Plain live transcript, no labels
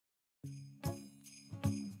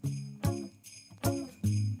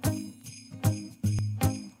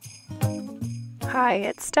Hi,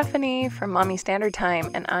 it's Stephanie from Mommy Standard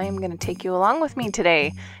Time, and I'm going to take you along with me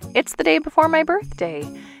today. It's the day before my birthday,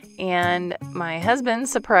 and my husband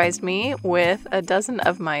surprised me with a dozen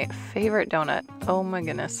of my favorite donut. Oh my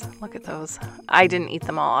goodness, look at those. I didn't eat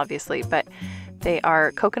them all, obviously, but they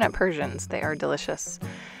are coconut Persians. They are delicious.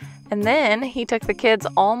 And then he took the kids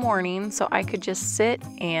all morning so I could just sit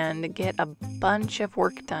and get a bunch of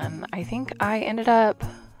work done. I think I ended up,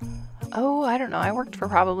 I don't know, I worked for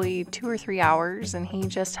probably 2 or 3 hours, and he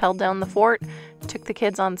just held down the fort, took the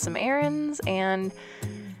kids on some errands, and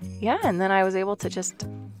then I was able to just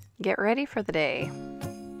get ready for the day.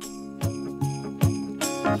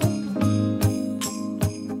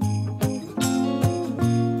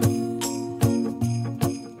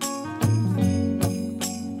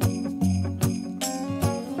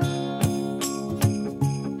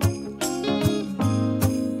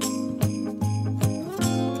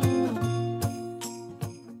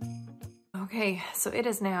 Okay, so it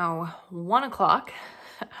is now 1 o'clock.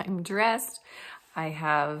 I'm dressed. I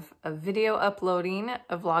have a video uploading,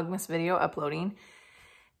 a Vlogmas video uploading,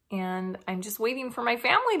 and I'm just waiting for my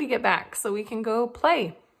family to get back so we can go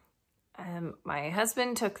play. My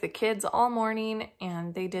husband took the kids all morning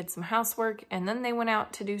and they did some housework, and then they went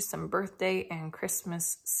out to do some birthday and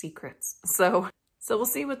Christmas secrets. So we'll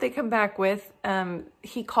see what they come back with.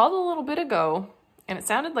 He called a little bit ago, and it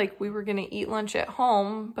sounded like we were gonna eat lunch at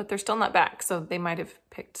home, but they're still not back, so they might have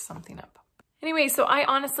picked something up. Anyway, so I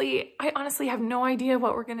honestly have no idea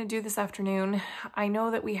what we're gonna do this afternoon. I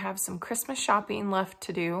know that we have some Christmas shopping left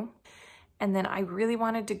to do, and then I really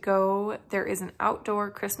wanted to go. There is an outdoor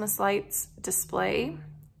Christmas lights display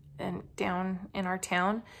down in our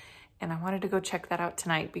town, and I wanted to go check that out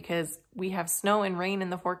tonight because we have snow and rain in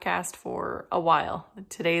the forecast for a while.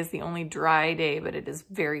 Today is the only dry day, but it is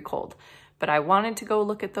very cold. But I wanted to go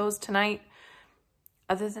look at those tonight.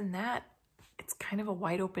 Other than that, it's kind of a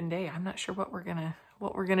wide open day. I'm not sure what we're gonna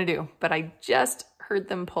do, but I just heard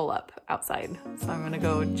them pull up outside, so I'm gonna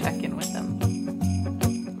go check in with them.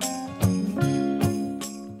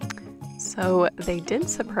 So they did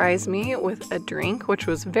surprise me with a drink, which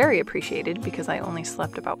was very appreciated because I only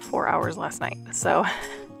slept about 4 hours last night. So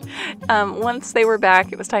once they were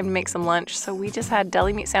back, it was time to make some lunch. So we just had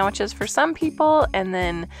deli meat sandwiches for some people, and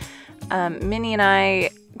then Minnie and I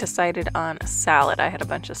decided on a salad. I had a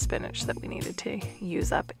bunch of spinach that we needed to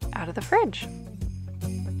use up out of the fridge.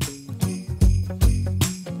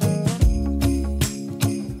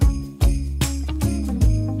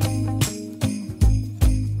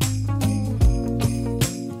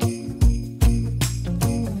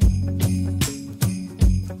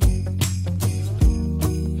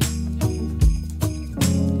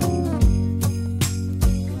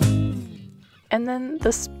 And then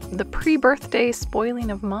the pre-birthday spoiling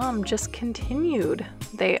of Mom just continued.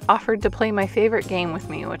 They offered to play my favorite game with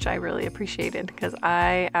me, which I really appreciated because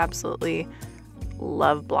I absolutely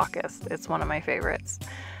love Blockist. It's one of my favorites.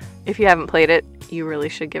 If you haven't played it, you really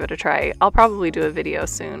should give it a try. I'll probably do a video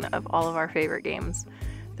soon of all of our favorite games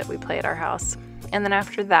that we play at our house. And then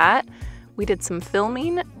after that, we did some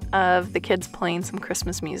filming of the kids playing some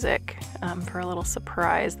Christmas music for a little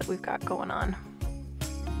surprise that we've got going on.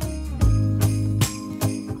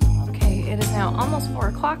 It is now almost 4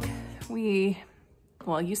 o'clock. You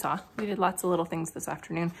saw, we did lots of little things this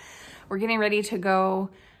afternoon. We're getting ready to go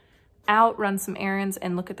out, run some errands,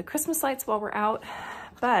 and look at the Christmas lights while we're out.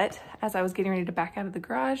 But as I was getting ready to back out of the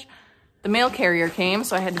garage, the mail carrier came,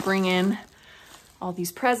 so I had to bring in all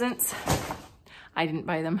these presents. I didn't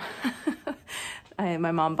buy them.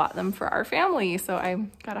 My mom bought them for our family, so I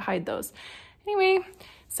gotta hide those. Anyway,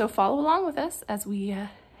 so follow along with us as we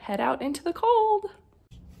head out into the cold.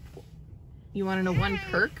 You want to know one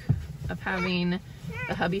perk of having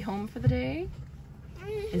the hubby home for the day?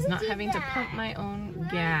 Is not having to pump my own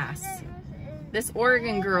gas. This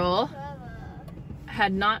Oregon girl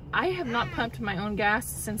I have not pumped my own gas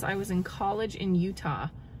since I was in college in Utah.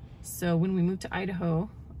 So when we moved to Idaho,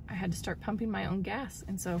 I had to start pumping my own gas.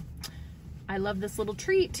 And so I love this little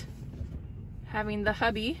treat, having the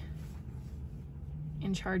hubby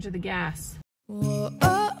in charge of the gas. Whoa,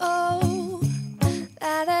 oh, oh.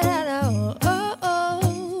 Da, da, da, da, oh,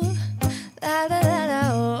 oh. Da, da, da, da,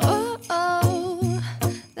 oh, oh.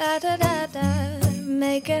 Da, da, da, da.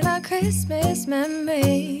 Making our Christmas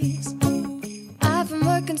memories. I've been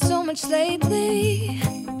working so much lately,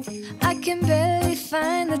 I can barely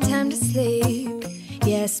find the time to sleep.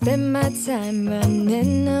 Yeah, I spend my time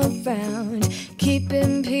running around,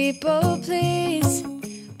 keeping people pleased.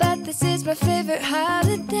 But this is my favorite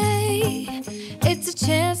holiday. It's a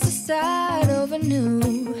chance to start over. over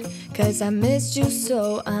new, 'cause I missed you,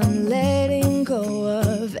 so I'm letting go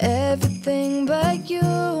of everything but you.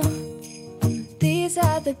 These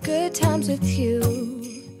are the good times with you.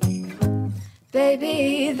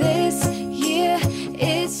 Baby, this year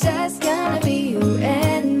it's just gonna be you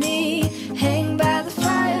and me. Hang by the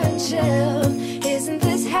fire and chill. Isn't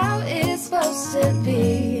this how it's supposed to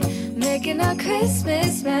be? Making our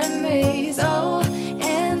Christmas memories. Oh,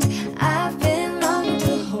 and I've been longing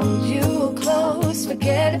to hold you close.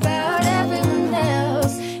 Forget about everyone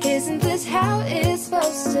else. Isn't this how it's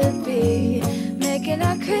supposed to be? Making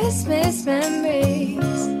our Christmas memories.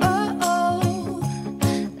 Oh, oh,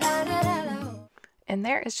 la, da, da, da. And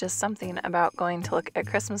there is just something about going to look at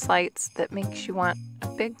Christmas lights that makes you want a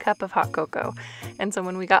big cup of hot cocoa. And so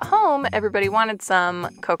when we got home, everybody wanted some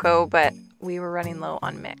cocoa, but we were running low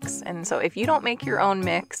on mix. And so if you don't make your own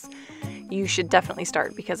mix, you should definitely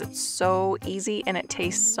start, because it's so easy and it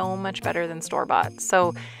tastes so much better than store-bought.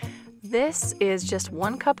 So this is just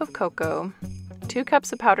 1 cup of cocoa, 2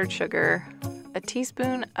 cups of powdered sugar, a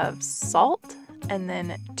teaspoon of salt, and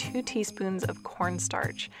then 2 teaspoons of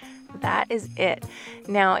cornstarch. That is it.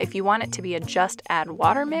 Now, if you want it to be a just add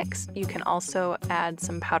water mix, you can also add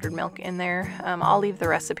some powdered milk in there. I'll leave the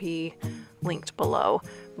recipe linked below,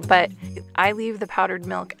 but I leave the powdered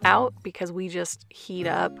milk out because we just heat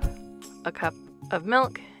up a cup of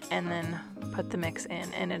milk and then put the mix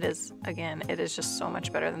in, and it is just so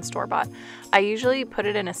much better than store-bought. I usually put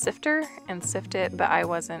it in a sifter and sift it, but I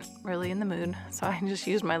wasn't really in the mood, so I just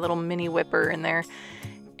used my little mini whipper in there,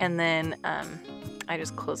 and then I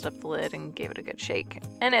just closed up the lid and gave it a good shake,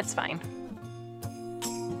 and it's fine.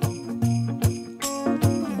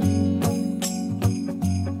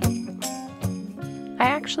 I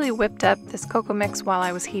actually whipped up this cocoa mix while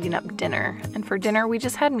I was heating up dinner, and for dinner we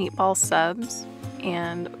just had meatball subs,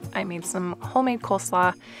 and I made some homemade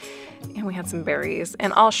coleslaw, and we had some berries,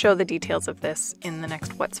 and I'll show the details of this in the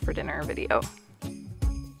next What's for Dinner video.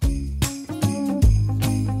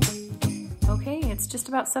 Okay, it's just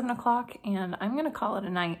about 7 o'clock, and I'm gonna call it a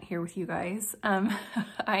night here with you guys.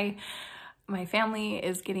 My family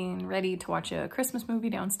is getting ready to watch a Christmas movie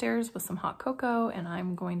downstairs with some hot cocoa, and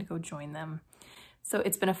I'm going to go join them. So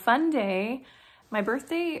it's been a fun day. My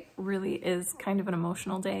birthday really is kind of an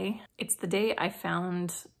emotional day. It's the day I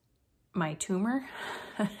found my tumor.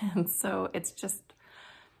 And so it's just,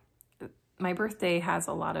 my birthday has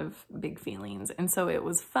a lot of big feelings. And so it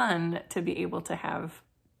was fun to be able to have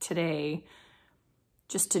today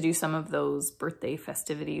just to do some of those birthday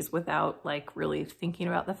festivities without like really thinking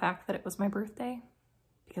about the fact that it was my birthday,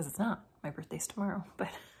 because it's not. My birthday's tomorrow. But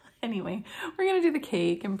anyway, we're gonna do the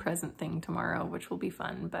cake and present thing tomorrow, which will be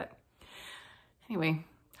fun. But anyway,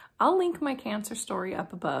 I'll link my cancer story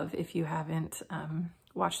up above if you haven't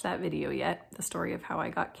watched that video yet, the story of how I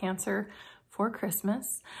got cancer for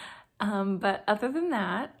Christmas. But other than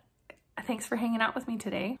that, thanks for hanging out with me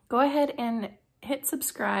today. Go ahead and hit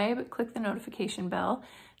subscribe, click the notification bell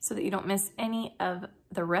so that you don't miss any of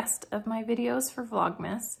the rest of my videos for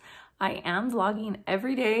Vlogmas. I am vlogging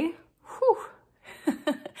every day. Whew.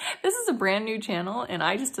 This is a brand new channel, and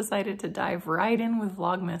I just decided to dive right in with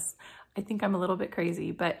Vlogmas. I think I'm a little bit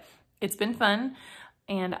crazy, but it's been fun,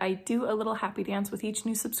 and I do a little happy dance with each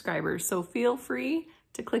new subscriber, so feel free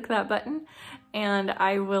to click that button, and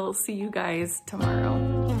I will see you guys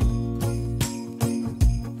tomorrow.